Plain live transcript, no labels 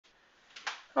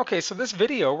Okay, so this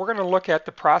video we're going to look at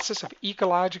the process of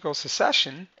ecological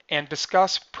succession and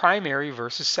discuss primary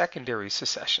versus secondary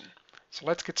succession. So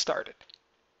let's get started.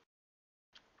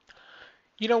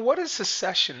 What does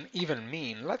succession even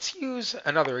mean? Let's use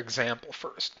another example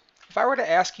first. If I were to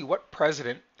ask you what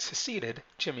president succeeded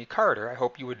Jimmy Carter, I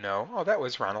hope you would know, oh, that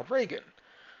was Ronald Reagan.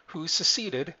 Who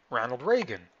succeeded Ronald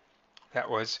Reagan? That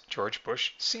was George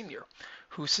Bush Sr.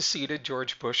 Who succeeded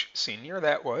George Bush Sr.?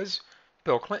 That was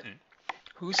Bill Clinton.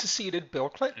 Who succeeded Bill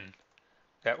Clinton?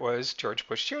 That was George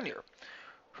Bush Jr.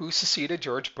 Who succeeded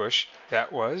George Bush?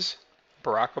 That was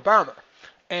Barack Obama.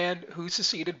 And who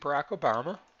succeeded Barack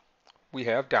Obama? We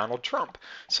have Donald Trump.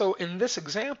 So in this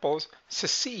example,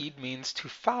 succeed means to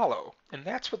follow, and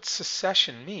that's what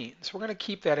succession means. We're going to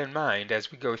keep that in mind as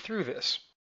we go through this.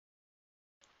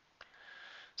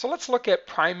 So let's look at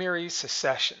primary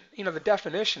succession. The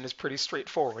definition is pretty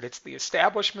straightforward. It's the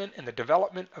establishment and the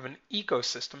development of an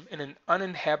ecosystem in an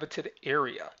uninhabited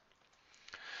area.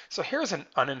 So here's an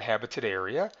uninhabited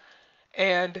area.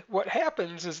 And what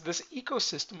happens is this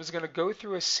ecosystem is going to go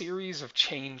through a series of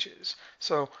changes.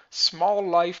 So small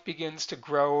life begins to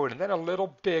grow, and then a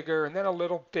little bigger, and then a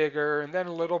little bigger, and then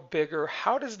a little bigger.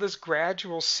 How does this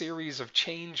gradual series of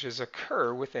changes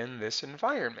occur within this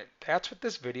environment? That's what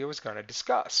this video is going to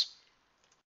discuss.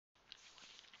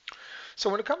 So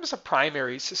when it comes to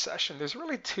primary succession, there's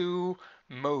really two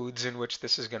modes in which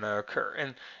this is going to occur.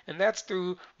 And that's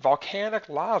through volcanic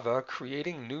lava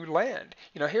creating new land.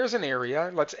 Here's an area.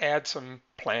 Let's add some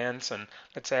plants and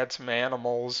let's add some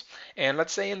animals. And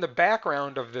let's say in the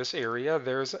background of this area,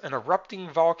 there's an erupting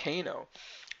volcano.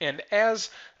 And as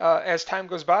time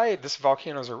goes by, this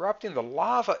volcano is erupting, the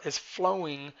lava is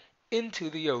flowing into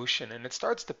the ocean, and it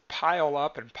starts to pile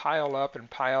up and pile up and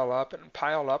pile up and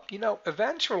pile up.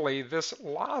 Eventually this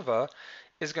lava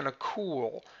is going to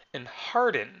cool and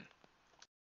harden.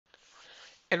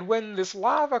 And when this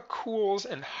lava cools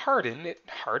and it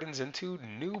hardens into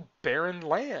new barren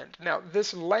land. Now,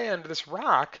 this land, this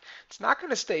rock, it's not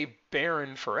going to stay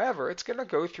barren forever. It's going to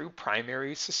go through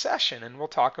primary succession, and we'll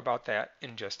talk about that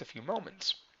in just a few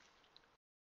moments.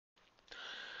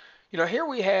 Here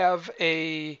we have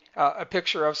a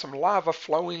picture of some lava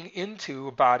flowing into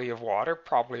a body of water,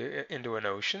 probably into an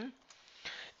ocean.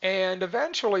 And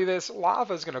eventually this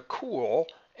lava is going to cool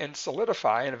and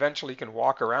solidify, and eventually you can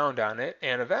walk around on it.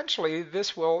 And eventually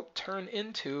this will turn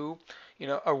into,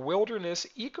 a wilderness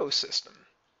ecosystem.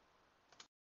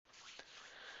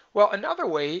 Well, another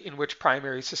way in which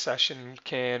primary succession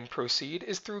can proceed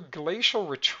is through glacial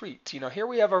retreat. Here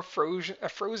we have a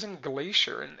frozen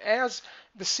glacier, and as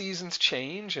the seasons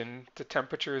change and the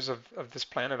temperatures of this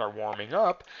planet are warming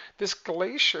up, this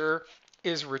glacier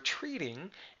is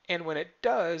retreating, and when it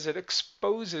does, it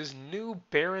exposes new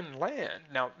barren land.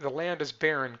 Now, the land is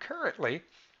barren currently,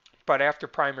 but after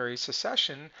primary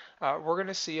succession, we're going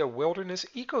to see a wilderness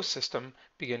ecosystem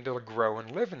begin to grow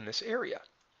and live in this area.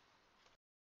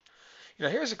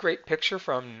 Here's a great picture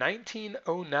from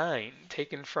 1909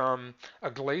 taken from a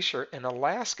glacier in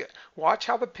Alaska. Watch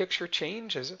how the picture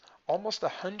changes almost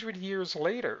 100 years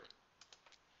later.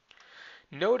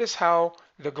 Notice how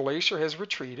the glacier has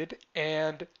retreated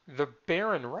and the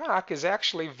barren rock is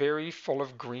actually very full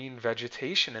of green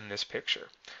vegetation in this picture.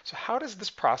 So how does this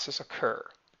process occur?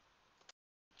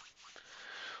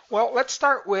 Well, let's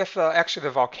start with actually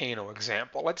the volcano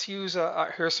example. Let's use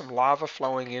here's some lava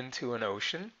flowing into an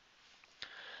ocean.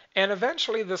 And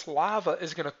eventually this lava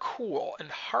is going to cool and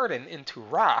harden into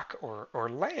rock or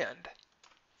land.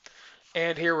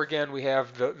 And here again we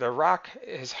have the rock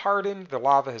has hardened, the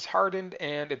lava has hardened,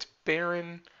 and it's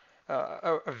barren.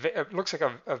 It looks like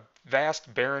a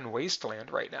vast barren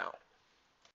wasteland right now.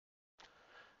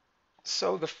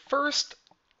 So the first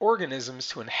organisms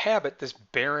to inhabit this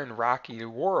barren rocky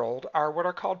world are what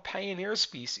are called pioneer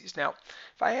species. Now,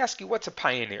 if I ask you what's a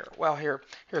pioneer? Well,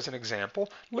 here's an example.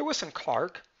 Lewis and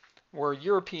Clark were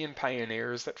European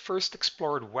pioneers that first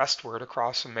explored westward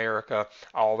across America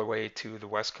all the way to the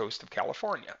west coast of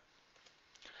California.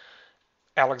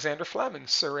 Alexander Fleming,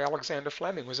 Sir Alexander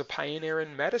Fleming, was a pioneer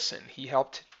in medicine. He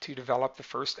helped to develop the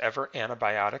first ever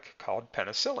antibiotic called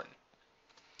penicillin.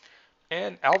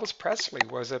 And Elvis Presley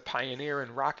was a pioneer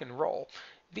in rock and roll.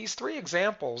 These three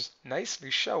examples nicely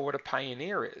show what a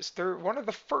pioneer is. They're one of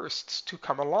the firsts to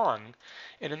come along.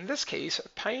 And in this case,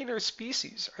 pioneer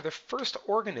species are the first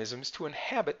organisms to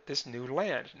inhabit this new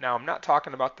land. Now, I'm not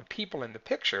talking about the people in the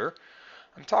picture.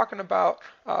 I'm talking about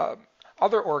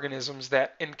other organisms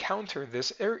that encounter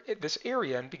this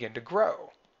area and begin to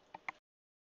grow.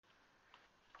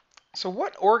 So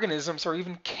what organisms are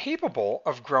even capable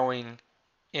of growing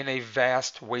in a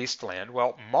vast wasteland?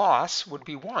 Well, moss would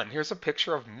be one. Here's a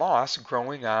picture of moss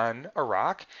growing on a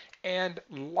rock, and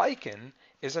lichen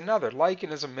is another.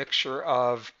 Lichen is a mixture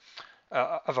of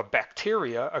a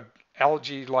bacteria, a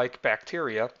algae-like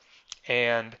bacteria,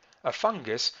 and a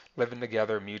fungus living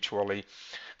together mutually.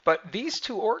 But these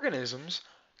two organisms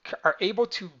are able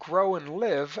to grow and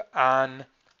live on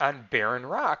barren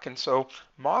rock. And so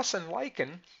moss and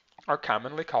lichen are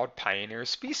commonly called pioneer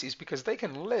species because they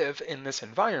can live in this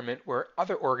environment where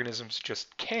other organisms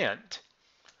just can't.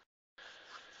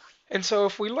 And so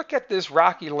if we look at this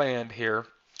rocky land here,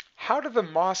 how do the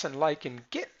moss and lichen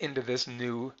get into this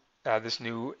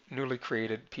newly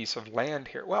created piece of land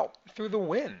here? Well, through the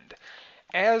wind.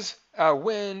 As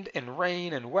wind and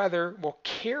rain and weather will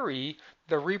carry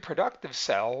the reproductive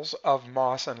cells of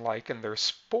moss and lichen, their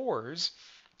spores,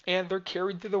 and they're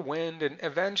carried through the wind and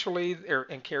eventually,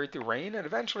 and carried through rain, and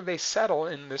eventually they settle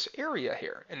in this area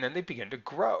here, and then they begin to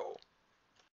grow.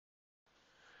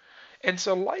 And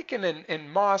so lichen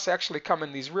and moss actually come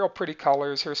in these real pretty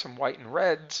colors. Here's some white and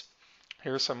reds.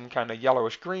 Here's some kind of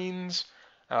yellowish greens.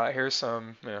 Here's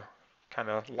some kind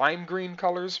of lime green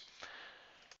colors.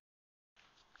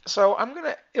 So I'm going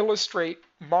to illustrate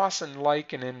moss and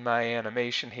lichen in my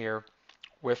animation here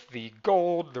with the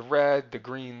gold, the red, the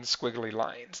green squiggly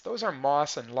lines. Those are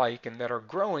moss and lichen that are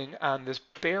growing on this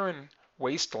barren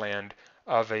wasteland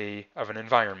of an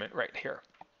environment right here.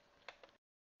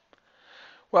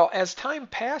 Well, as time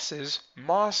passes,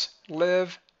 moss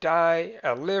live,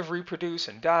 reproduce,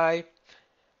 and die.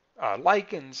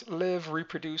 Lichens live,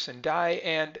 reproduce, and die,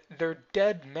 and their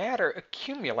dead matter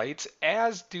accumulates,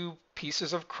 as do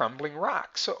pieces of crumbling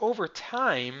rock. So over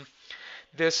time,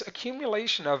 this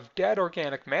accumulation of dead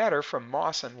organic matter from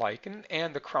moss and lichen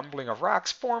and the crumbling of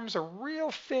rocks forms a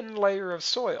real thin layer of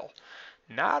soil.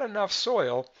 Not enough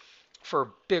soil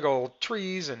for big old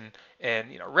trees and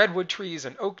redwood trees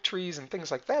and oak trees and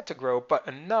things like that to grow, but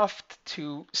enough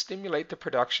to stimulate the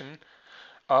production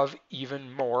of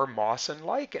even more moss and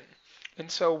lichen.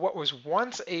 And so what was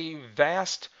once a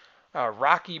vast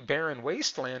rocky barren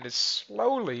wasteland is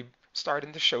slowly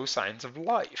starting to show signs of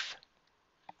life.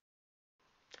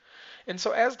 And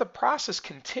so as the process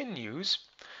continues,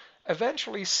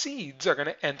 eventually seeds are going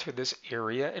to enter this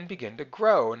area and begin to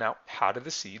grow. Now, how do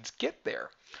the seeds get there?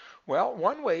 Well,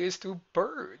 one way is through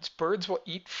birds. Birds will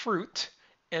eat fruit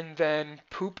and then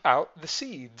poop out the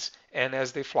seeds. And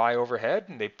as they fly overhead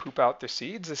and they poop out their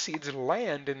seeds, the seeds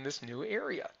land in this new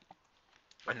area.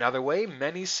 Another way,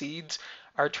 many seeds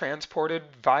are transported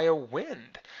via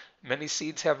wind. Many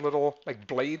seeds have little like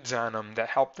blades on them that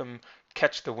help them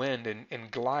catch the wind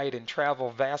and glide and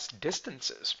travel vast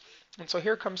distances. And so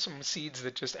here comes some seeds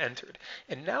that just entered.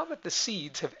 And now that the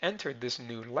seeds have entered this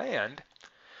new land,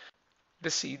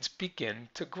 the seeds begin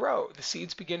to grow. The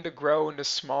seeds begin to grow into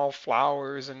small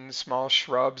flowers and small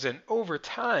shrubs, and over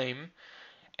time,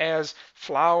 as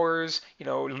flowers,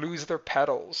 lose their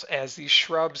petals, as these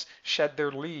shrubs shed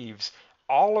their leaves,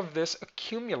 all of this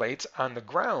accumulates on the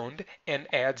ground and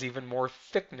adds even more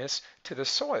thickness to the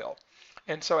soil.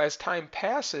 And so as time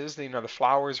passes, the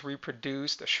flowers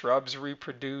reproduce, the shrubs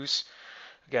reproduce.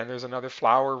 Again, there's another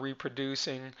flower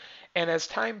reproducing. And as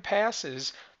time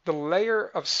passes, the layer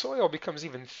of soil becomes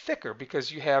even thicker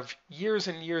because you have years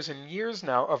and years and years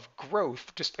now of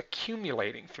growth just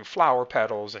accumulating through flower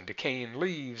petals and decaying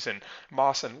leaves and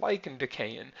moss and lichen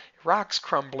decaying, rocks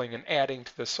crumbling and adding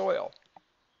to the soil.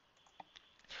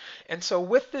 And so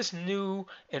with this new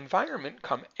environment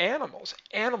come animals.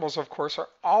 Animals, of course, are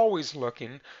always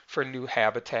looking for new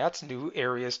habitats, new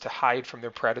areas to hide from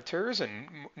their predators and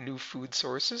new food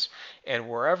sources. And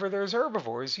wherever there's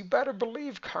herbivores, you better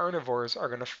believe carnivores are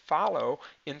going to follow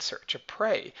in search of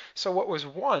prey. So what was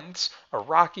once a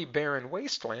rocky, barren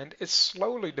wasteland is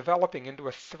slowly developing into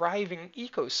a thriving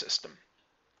ecosystem.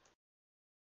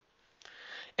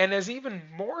 And as even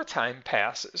more time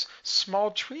passes,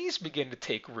 small trees begin to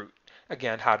take root.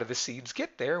 Again, how do the seeds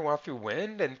get there? Well, through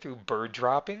wind and through bird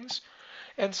droppings.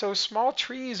 And so small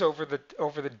trees over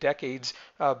the decades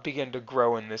begin to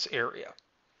grow in this area.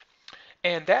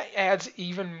 And that adds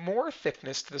even more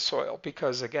thickness to the soil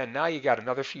because, again, now you got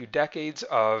another few decades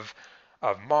of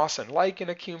moss and lichen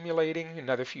accumulating,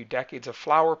 another few decades of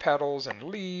flower petals and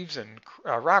leaves and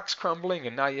rocks crumbling,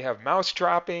 and now you have mouse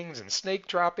droppings and snake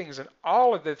droppings, and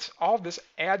all of this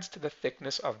adds to the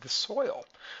thickness of the soil,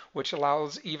 which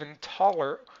allows even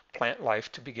taller plant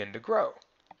life to begin to grow.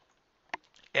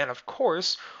 And of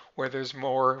course, where there's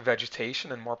more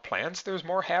vegetation and more plants, there's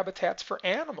more habitats for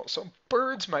animals. So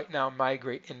birds might now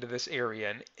migrate into this area,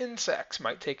 and insects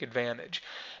might take advantage.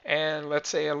 And let's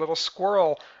say a little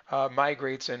squirrel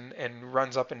migrates and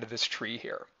runs up into this tree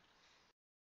here.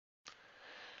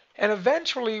 And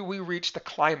eventually we reach the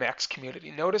climax community.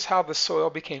 Notice how the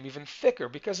soil became even thicker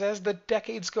because as the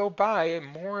decades go by,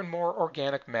 more and more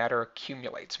organic matter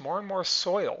accumulates. More and more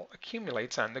soil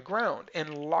accumulates on the ground,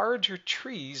 and larger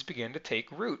trees begin to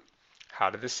take root. How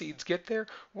do the seeds get there?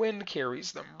 Wind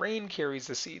carries them, rain carries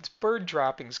the seeds, bird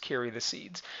droppings carry the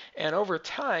seeds. And over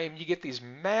time, you get these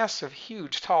massive,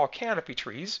 huge, tall canopy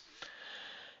trees.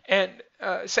 And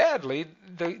sadly,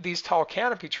 these tall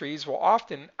canopy trees will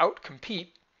often outcompete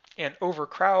and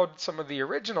overcrowd some of the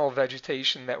original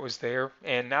vegetation that was there.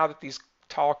 And now that these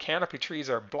tall canopy trees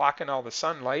are blocking all the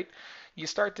sunlight, you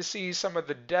start to see some of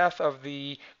the death of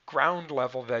the ground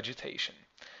level vegetation.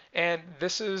 And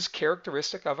this is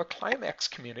characteristic of a climax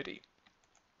community.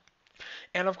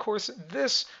 And of course,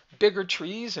 this bigger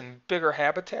trees and bigger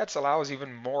habitats allows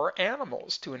even more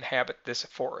animals to inhabit this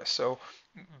forest. So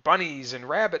bunnies and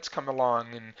rabbits come along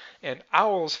and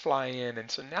owls fly in. And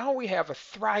so now we have a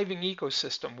thriving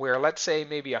ecosystem where, let's say,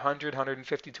 maybe 100,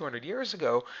 150, 200 years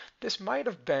ago, this might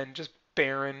have been just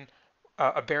barren,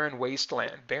 a barren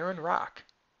wasteland, barren rock.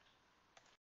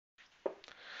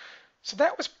 So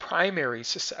that was primary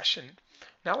succession.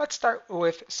 Now let's start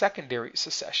with secondary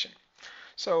succession.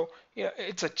 So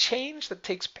it's a change that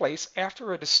takes place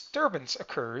after a disturbance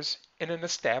occurs in an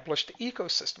established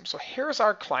ecosystem. So here's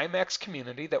our climax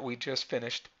community that we just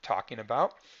finished talking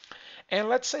about. And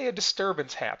let's say a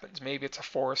disturbance happens. Maybe it's a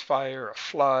forest fire, a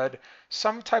flood,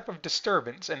 some type of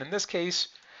disturbance. And in this case,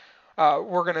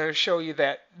 we're going to show you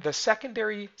that the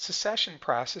secondary succession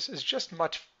process is just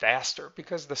much faster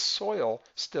because the soil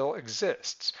still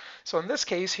exists. So in this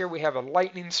case here we have a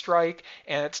lightning strike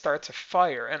and it starts a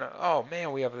fire and oh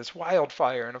man, we have this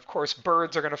wildfire, and of course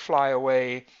birds are going to fly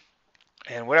away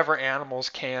and whatever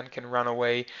animals can run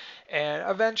away, and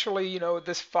eventually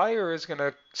this fire is going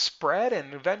to spread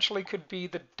and eventually could be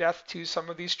the death to some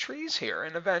of these trees here,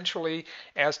 and eventually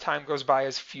as time goes by,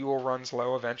 as fuel runs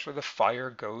low, eventually the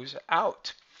fire goes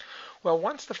out. Well,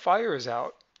 once the fire is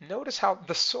out, notice how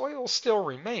the soil still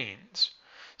remains.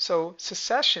 So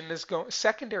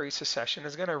secondary succession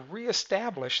is going to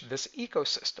reestablish this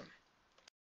ecosystem.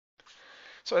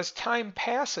 So as time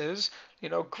passes,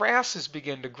 grasses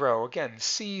begin to grow. Again,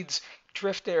 seeds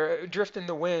drift in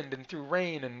the wind and through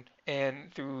rain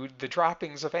and through the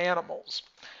droppings of animals.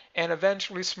 And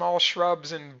eventually small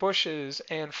shrubs and bushes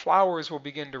and flowers will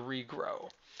begin to regrow.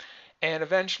 And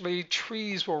eventually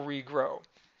trees will regrow.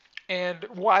 And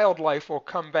wildlife will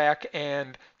come back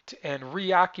and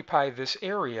reoccupy this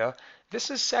area.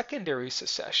 This is secondary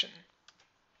succession.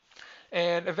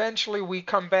 And eventually we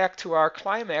come back to our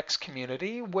climax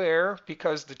community where,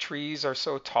 because the trees are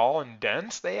so tall and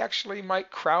dense, they actually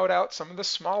might crowd out some of the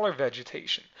smaller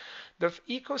vegetation. The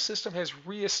ecosystem has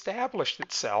reestablished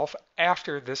itself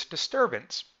after this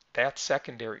disturbance. That's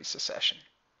secondary succession.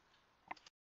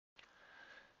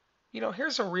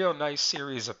 Here's a real nice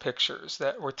series of pictures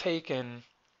that were taken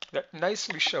that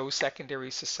nicely show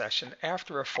secondary succession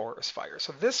after a forest fire.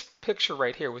 So this picture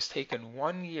right here was taken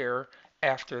 1 year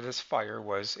after this fire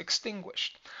was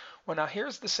extinguished. Well, now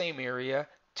here's the same area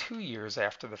 2 years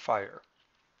after the fire.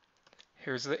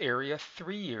 Here's the area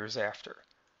 3 years after.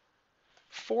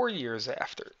 4 years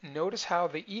after. Notice how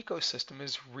the ecosystem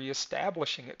is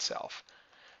reestablishing itself.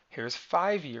 Here's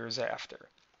 5 years after.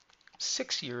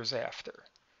 6 years after.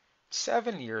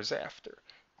 7 years after.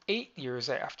 8 years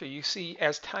after. You see,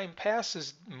 as time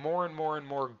passes, more and more and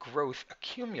more growth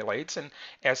accumulates, and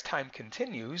as time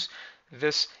continues,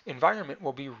 this environment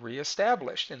will be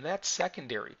reestablished, and that's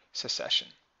secondary succession.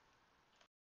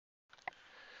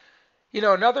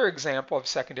 Another example of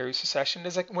secondary succession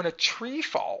is like when a tree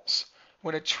falls.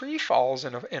 When a tree falls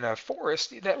in a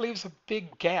forest, that leaves a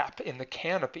big gap in the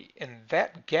canopy, and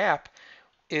that gap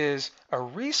is a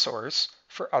resource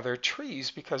for other trees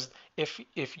because if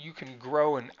you can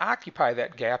grow and occupy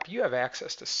that gap, you have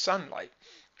access to sunlight.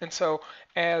 And so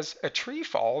as a tree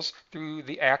falls through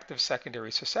the act of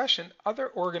secondary succession, other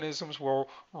organisms will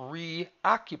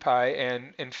reoccupy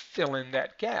and fill in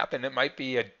that gap. And it might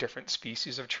be a different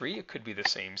species of tree, it could be the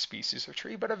same species of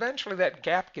tree, but eventually that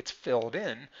gap gets filled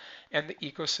in and the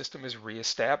ecosystem is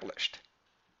reestablished.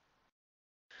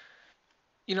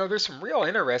 There's some real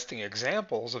interesting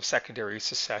examples of secondary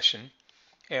succession.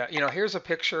 Here's a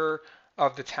picture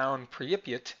of the town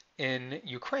Pripyat in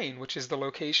Ukraine, which is the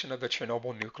location of the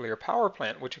Chernobyl nuclear power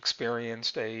plant, which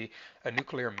experienced a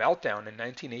nuclear meltdown in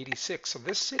 1986. So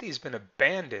this city's been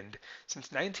abandoned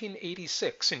since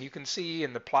 1986. And you can see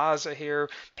in the plaza here,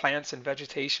 plants and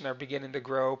vegetation are beginning to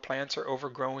grow. Plants are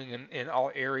overgrowing in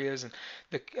all areas. And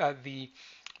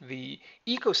the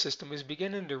ecosystem is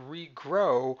beginning to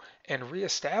regrow and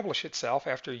reestablish itself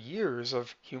after years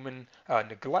of human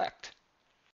neglect.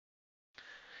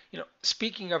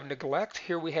 Speaking of neglect,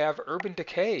 here we have urban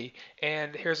decay,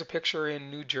 and here's a picture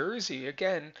in New Jersey.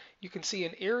 Again, you can see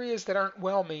in areas that aren't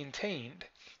well maintained.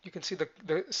 You can see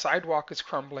the sidewalk is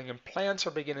crumbling and plants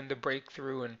are beginning to break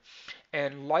through,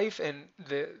 and life and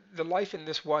the life in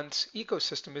this once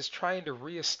ecosystem is trying to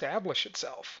reestablish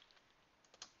itself.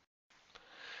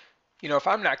 If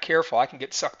I'm not careful, I can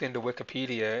get sucked into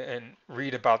Wikipedia and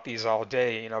read about these all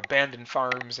day, abandoned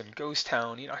farms and ghost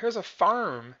town. Here's a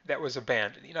farm that was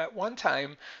abandoned. At one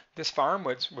time, this farm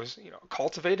was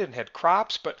cultivated and had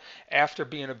crops, but after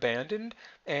being abandoned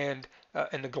and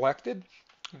neglected,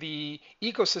 the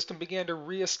ecosystem began to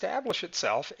reestablish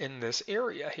itself in this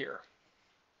area here.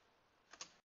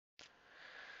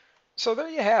 So there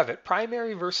you have it,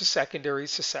 primary versus secondary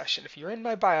succession. If you're in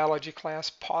my biology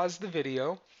class, pause the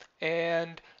video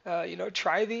and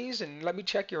try these and let me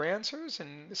check your answers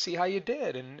and see how you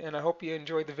did. And I hope you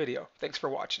enjoyed the video. Thanks for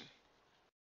watching.